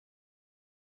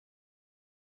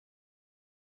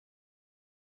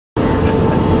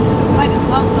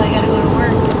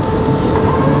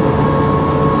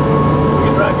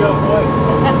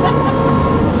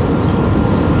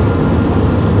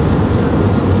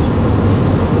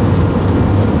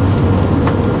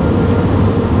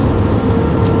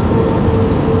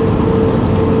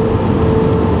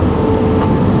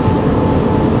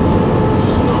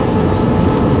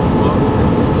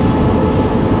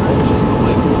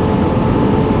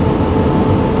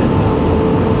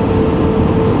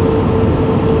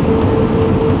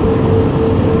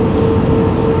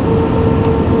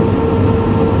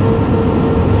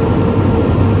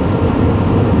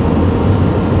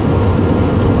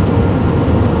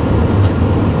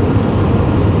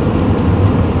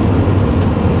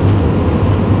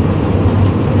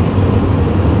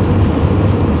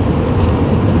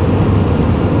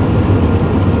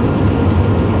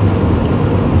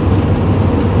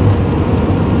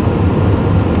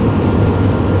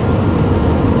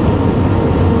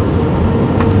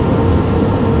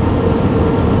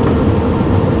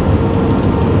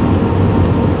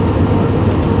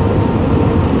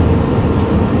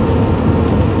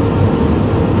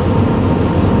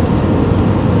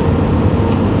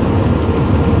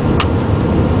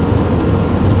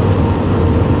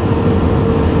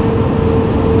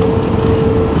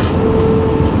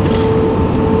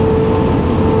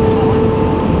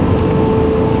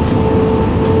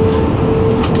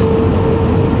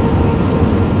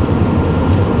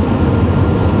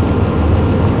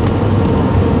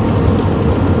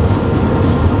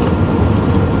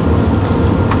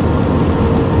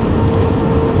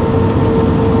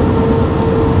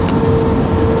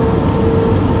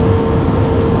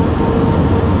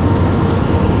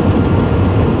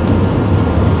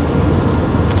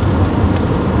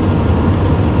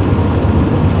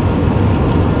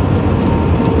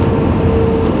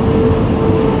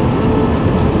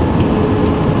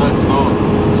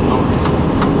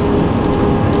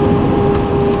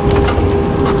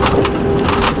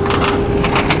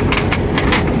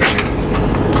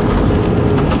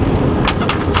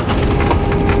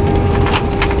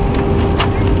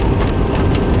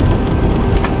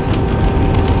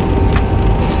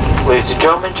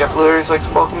Gentlemen, JetBlue Airways would like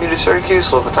to welcome you to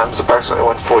Syracuse. Local time is approximately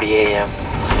 1:40 a.m.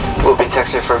 We'll be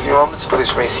taxiing for a few moments. Please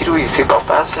remain seated with your seatbelt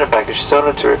fastened and baggage stowed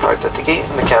until we're parked at the gate,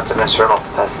 and the captain has turned off the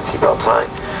fasten seatbelt sign.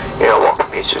 You're not welcome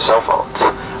to use your cell phones.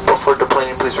 Before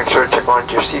deplaning, please make sure to check on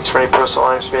your seats for any personal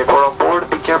items you may put on board.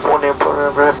 Be careful when airport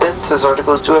overhead bins, as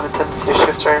articles do have a tendency to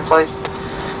shift during flight.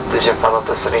 This is your final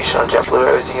destination on JetBlue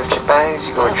Airways. You have your bags.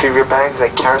 You can retrieve your bags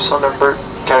at carousel letter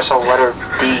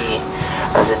D,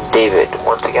 as in David.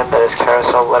 Once again, that is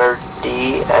carousel letter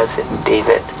D, as in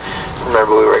David.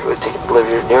 Remember, we regularly take and deliver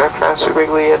your new aircraft. We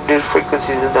regularly add new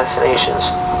frequencies and destinations.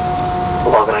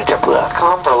 Log on to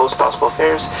JetBlue.com for our lowest possible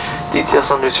fares,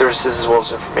 details on new services, as well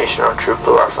as information on True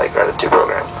Blue, our flight gratitude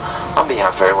program. On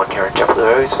behalf of everyone here at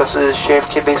JetBlue Airways, especially this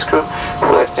JFK-based crew, we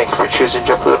would like to thank you for choosing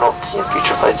JetBlue and hope to see you in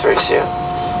future flights very soon.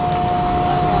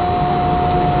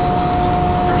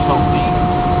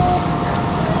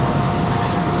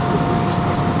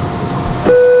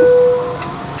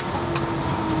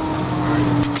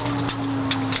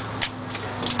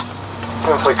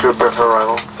 Flight crew, prepare for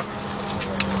arrival.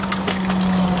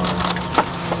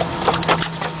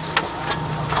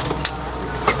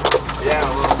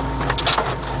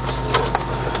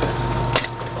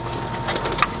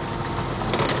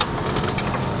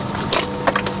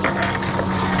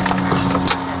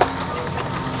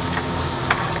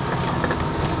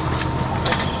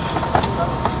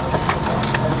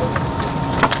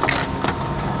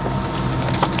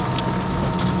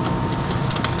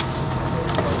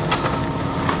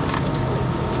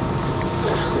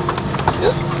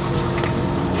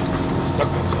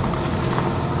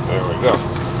 There we go.